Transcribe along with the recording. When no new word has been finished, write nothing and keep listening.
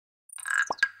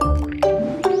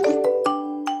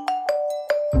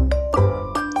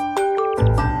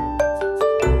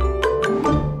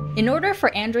In order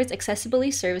for Android's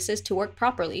accessibility services to work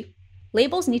properly,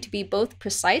 labels need to be both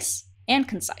precise and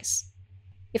concise.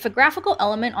 If a graphical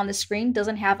element on the screen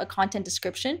doesn't have a content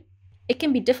description, it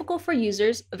can be difficult for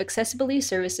users of accessibility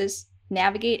services to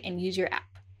navigate and use your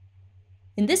app.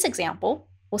 In this example,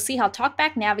 we'll see how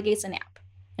TalkBack navigates an app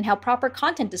and how proper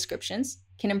content descriptions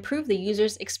can improve the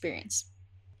user's experience.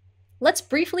 Let's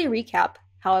briefly recap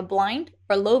how a blind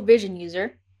or low vision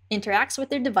user interacts with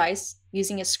their device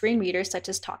using a screen reader such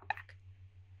as TalkBack.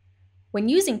 When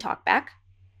using TalkBack,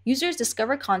 users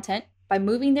discover content by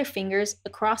moving their fingers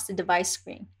across the device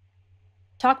screen.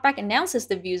 TalkBack announces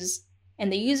the views,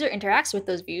 and the user interacts with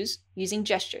those views using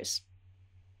gestures.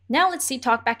 Now let's see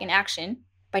TalkBack in action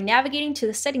by navigating to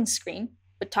the settings screen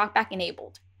with TalkBack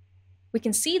enabled. We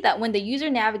can see that when the user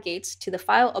navigates to the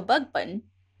File a Bug button,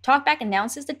 TalkBack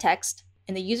announces the text,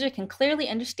 and the user can clearly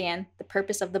understand the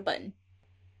purpose of the button.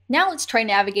 Now let's try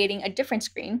navigating a different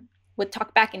screen with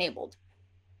TalkBack enabled.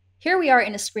 Here we are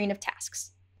in a screen of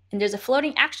tasks, and there's a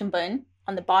floating action button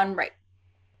on the bottom right.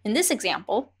 In this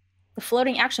example, the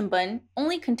floating action button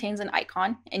only contains an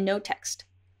icon and no text.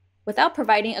 Without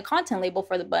providing a content label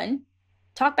for the button,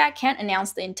 TalkBack can't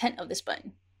announce the intent of this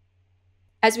button.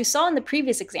 As we saw in the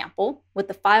previous example with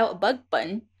the File a Bug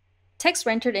button, text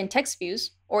rendered in text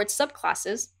views or its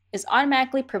subclasses is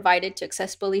automatically provided to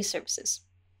accessibility services,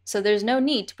 so there's no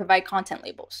need to provide content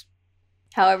labels.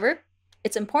 However,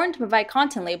 it's important to provide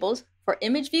content labels for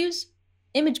image views,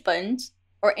 image buttons,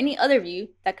 or any other view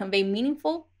that convey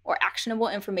meaningful or actionable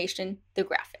information through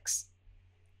graphics.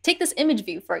 Take this image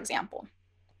view, for example.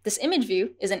 This image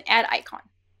view is an add icon,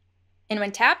 and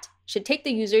when tapped, should take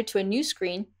the user to a new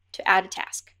screen to add a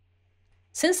task.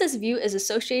 Since this view is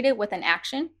associated with an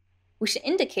action, we should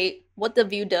indicate what the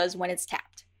view does when it's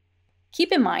tapped.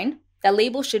 Keep in mind that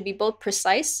labels should be both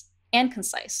precise and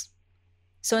concise.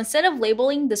 So instead of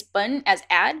labeling this button as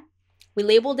add, we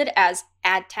labeled it as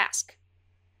add task.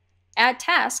 Add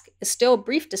task is still a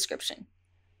brief description,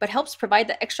 but helps provide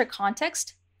the extra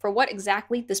context for what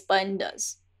exactly this button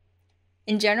does.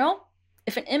 In general,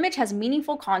 if an image has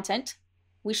meaningful content,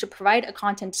 we should provide a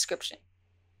content description.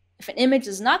 If an image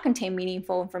does not contain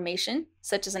meaningful information,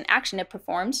 such as an action it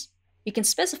performs, you can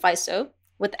specify so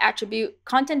with the attribute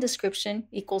content description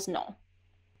equals null.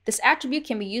 This attribute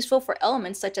can be useful for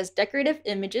elements such as decorative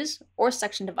images or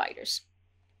section dividers.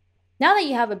 Now that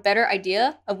you have a better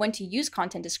idea of when to use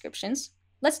content descriptions,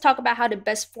 let's talk about how to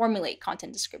best formulate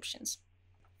content descriptions.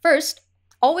 First,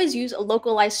 always use a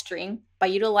localized string by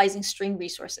utilizing string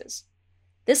resources.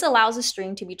 This allows a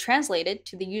string to be translated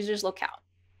to the user's locale.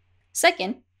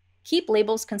 Second, keep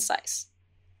labels concise.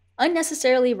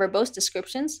 Unnecessarily verbose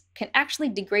descriptions can actually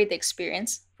degrade the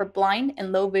experience for blind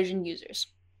and low vision users.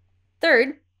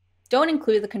 Third, don't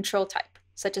include the control type,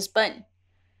 such as button.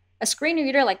 A screen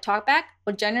reader like TalkBack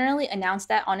will generally announce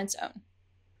that on its own.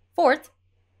 Fourth,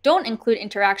 don't include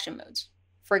interaction modes.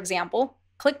 For example,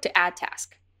 click to add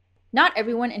task. Not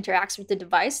everyone interacts with the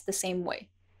device the same way,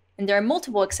 and there are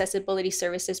multiple accessibility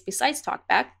services besides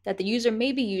TalkBack that the user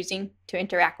may be using to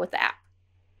interact with the app.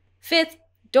 Fifth,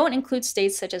 don't include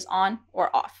states such as on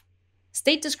or off.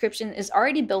 State description is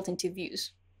already built into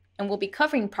views, and we'll be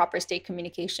covering proper state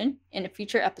communication in a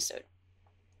future episode.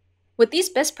 With these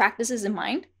best practices in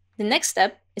mind, the next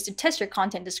step is to test your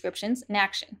content descriptions in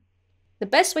action. The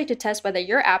best way to test whether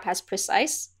your app has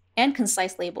precise and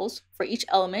concise labels for each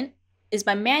element is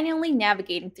by manually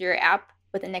navigating through your app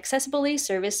with an accessibility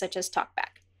service such as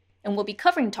TalkBack, and we'll be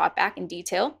covering TalkBack in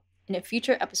detail in a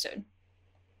future episode.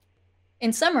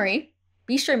 In summary,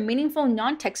 be sure meaningful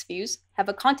non-text views have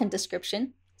a content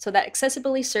description so that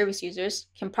accessibility service users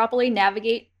can properly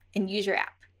navigate and use your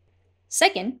app.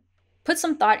 Second, put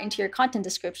some thought into your content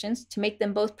descriptions to make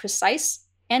them both precise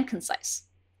and concise.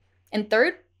 And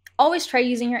third, always try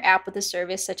using your app with a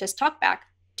service such as TalkBack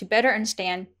to better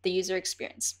understand the user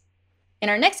experience. In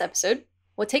our next episode,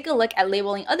 we'll take a look at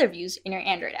labeling other views in your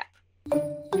Android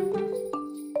app.